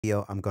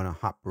Video, I'm going to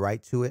hop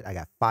right to it. I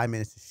got 5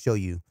 minutes to show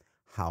you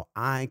how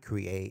I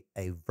create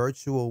a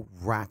virtual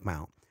rack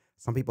mount.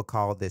 Some people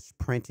call this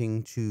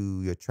printing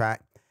to your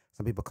track.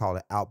 Some people call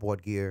it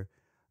outboard gear.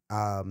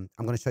 I'm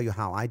going to show you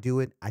how I do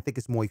it. I think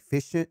it's more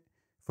efficient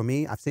for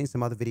me. I've seen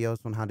some other videos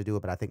on how to do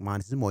it, but I think mine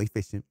is more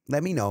efficient.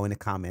 Let me know in the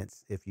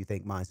comments if you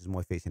think mine is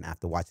more efficient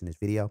after watching this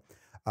video.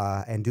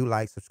 And do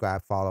like,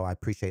 subscribe, follow. I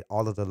appreciate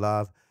all of the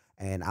love.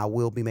 And I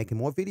will be making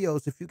more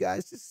videos if you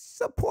guys just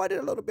support it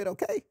a little bit,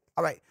 okay?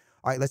 All right.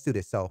 All right, let's do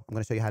this. So I'm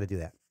going to show you how to do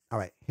that. All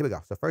right, here we go.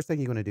 So first thing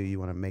you're going to do, you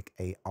want to make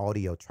a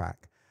audio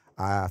track.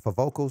 For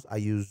vocals, I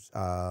use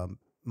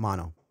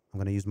mono. I'm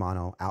going to use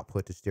mono,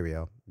 output to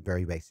stereo,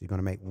 very basic. You're going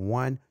to make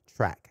one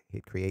track,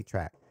 hit create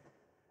track.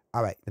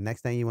 All right, the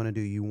next thing you want to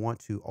do, you want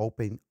to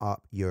open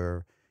up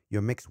your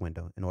mix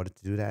window. In order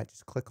to do that,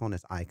 just click on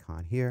this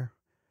icon here.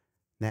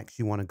 Next,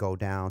 you want to go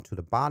down to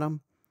the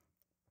bottom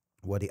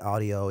where the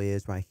audio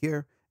is right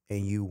here,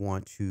 and you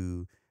want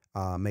to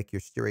make your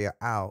stereo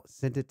out,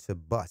 send it to a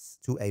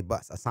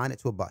bus, assign it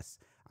to a bus.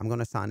 I'm going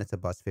to assign it to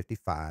bus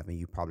 55, and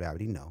you probably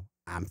already know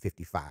I'm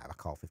 55. I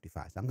call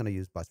 55, so I'm going to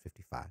use bus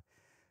 55.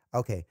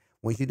 Okay,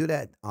 once you do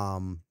that,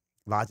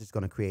 Logic's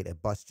going to create a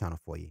bus channel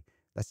for you.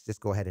 Let's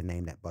just go ahead and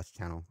name that bus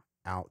channel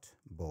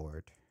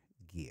Outboard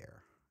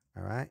Gear.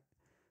 All right,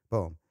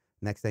 boom.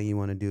 Next thing you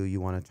want to do,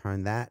 you want to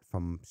turn that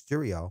from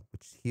stereo,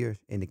 which here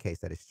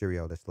indicates that it's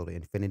stereo, this little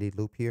infinity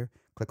loop here.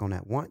 Click on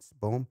that once,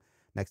 boom.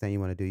 Next thing you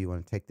want to do, you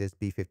want to take this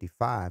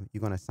B55,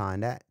 you're going to assign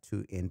that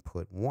to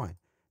input 1.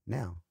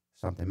 Now,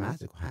 something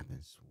magical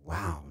happens.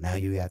 Wow, now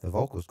you have the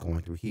vocals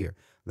going through here.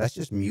 Let's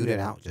just mute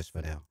it out just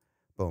for now.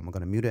 Boom, I'm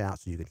going to mute it out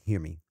so you can hear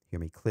me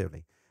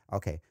clearly.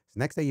 Okay, so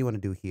next thing you want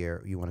to do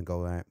here, you want to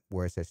go at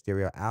where it says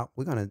stereo out.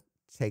 We're going to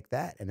take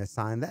that and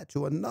assign that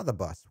to another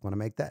bus. We're going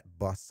to make that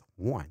bus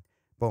 1.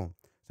 Boom.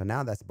 So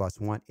now that's bus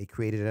 1. It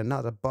created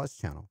another bus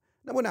channel.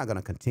 Now, we're not going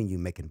to continue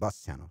making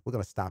bus channels. We're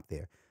going to stop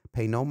there.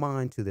 Pay no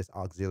mind to this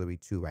auxiliary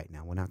 2 right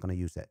now. We're not going to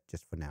use that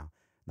just for now,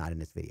 not in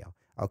this video.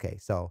 Okay,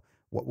 so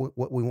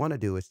what we want to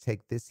do is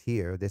take this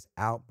here, this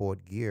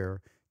outboard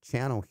gear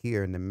channel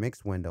here in the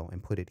mix window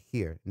and put it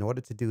here. In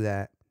order to do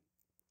that,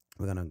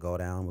 we're going to go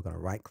down. We're going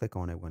to right click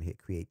on it. We're going to hit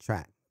create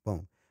track.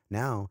 Boom.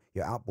 Now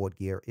your outboard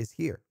gear is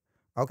here.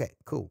 Okay,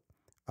 cool.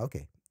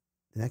 Okay.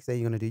 The next thing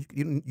you're going to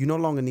do, you no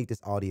longer need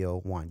this audio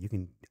 1. You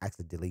can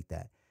actually delete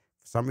that.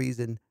 For some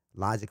reason,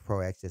 Logic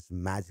Pro X just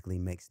magically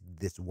makes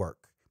this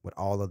work with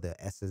all of the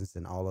essence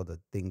and all of the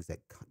things that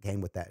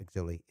came with that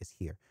auxiliary is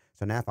here.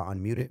 So now if I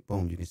unmute it,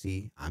 boom, you can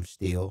see I'm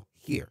still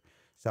here.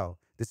 So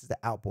this is the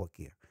outboard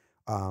gear.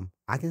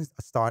 I can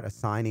start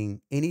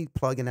assigning any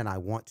plugin that I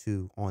want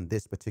to on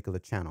this particular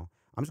channel.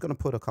 I'm just going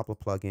to put a couple of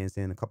plugins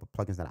in, a couple of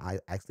plugins that I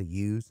actually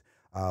use.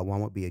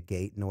 One would be a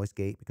gate, noise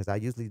gate, because I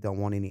usually don't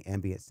want any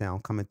ambient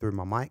sound coming through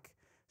my mic.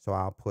 So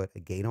I'll put a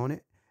gate on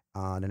it.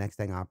 The next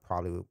thing I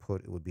probably would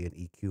put would be an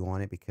EQ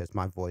on it because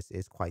my voice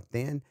is quite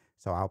thin.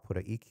 So I'll put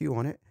an EQ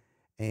on it.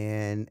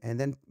 And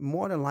then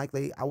more than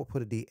likely, I will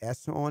put a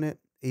de-esser on it,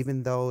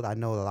 even though I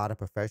know a lot of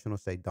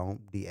professionals say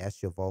don't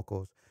de-ess your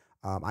vocals.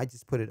 I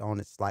just put it on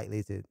it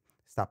slightly to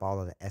stop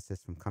all of the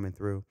S's from coming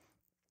through.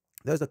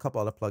 There's a couple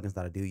other plugins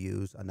that I do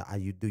use. I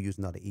do use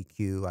another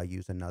EQ. I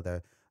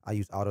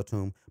use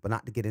AutoTune, but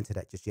not to get into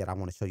that just yet. I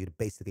want to show you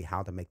basically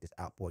how to make this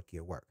outboard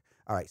gear work.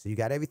 All right, so you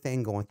got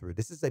everything going through.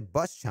 This is a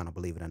bus channel,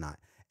 believe it or not.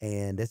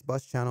 And this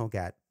bus channel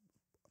got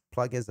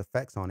plugins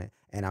effects on it.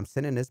 And I'm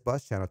sending this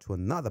bus channel to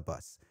another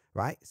bus,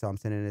 right? So I'm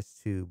sending this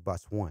to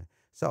bus 1.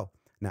 So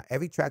now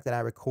every track that I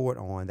record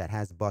on that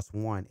has bus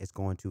 1 is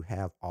going to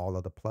have all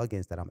of the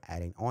plugins that I'm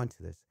adding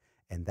onto this.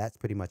 And that's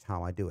pretty much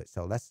how I do it.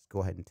 So let's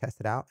go ahead and test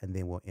it out, and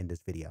then we'll end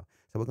this video.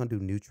 So we're going to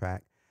do new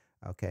track.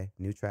 Okay,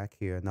 new track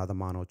here, another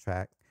mono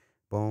track.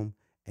 Boom.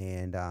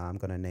 And I'm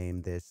going to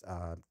name this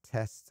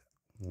test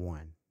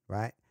 1,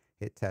 right?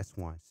 Hit test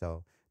 1.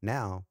 So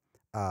now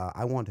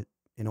I want to,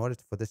 in order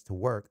for this to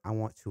work, I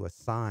want to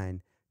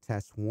assign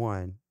test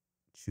 1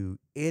 to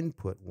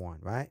input 1,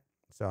 right?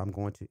 So I'm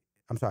going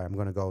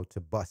to go to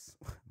bus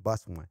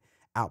 1,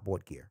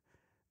 outboard gear.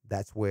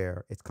 That's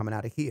where it's coming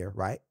out of here,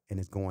 right? And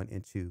it's going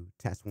into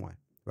test 1,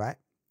 right?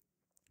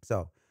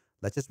 So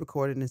let's just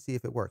record it and see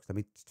if it works. Let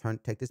me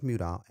take this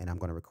mute out, and I'm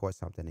going to record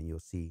something, and you'll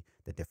see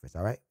the difference.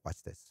 All right,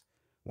 watch this.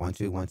 1,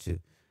 2, 1, 2.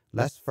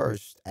 Let's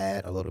first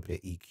add a little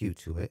bit of EQ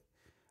to it.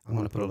 I'm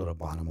going to put a little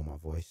bottom on my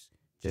voice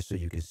just so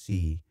you can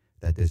see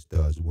that this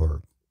does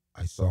work.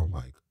 I sound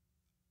like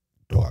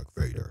Darth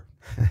Vader.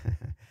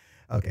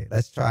 Okay,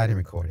 let's try it and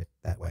record it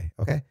that way.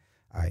 Okay.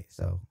 All right.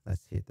 So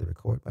let's hit the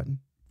record button.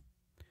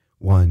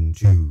 1,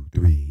 2,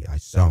 3. I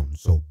sound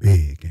so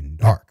big and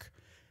dark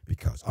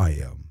because I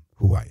am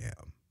who I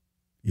am,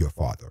 your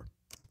father.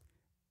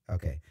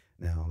 Okay,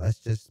 now let's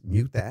just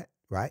mute that,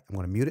 right? I'm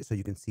going to mute it so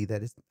you can see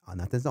that it's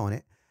nothing's on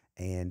it.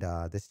 And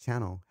this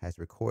channel has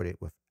recorded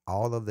with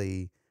all of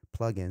the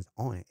plugins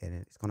on it, and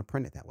it's going to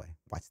print it that way.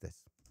 Watch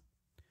this.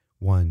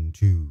 1,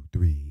 2,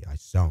 3. I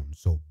sound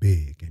so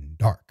big and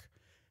dark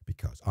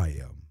because I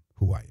am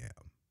who I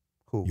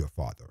am, your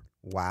father.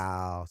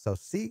 Wow. So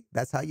see,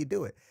 that's how you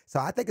do it. So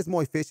I think it's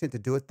more efficient to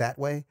do it that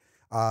way.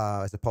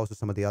 as opposed to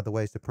some of the other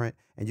ways to print.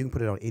 And you can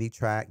put it on any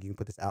track. You can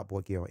put this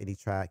outboard gear on any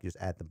track. You just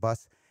add the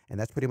bus, and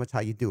that's pretty much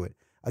how you do it.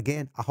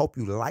 Again, I hope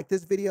you like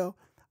this video.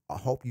 I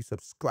hope you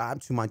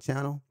subscribe to my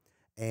channel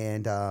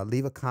and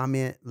leave a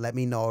comment. Let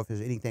me know if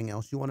there's anything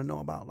else you want to know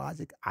about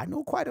Logic. I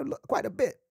know quite a bit.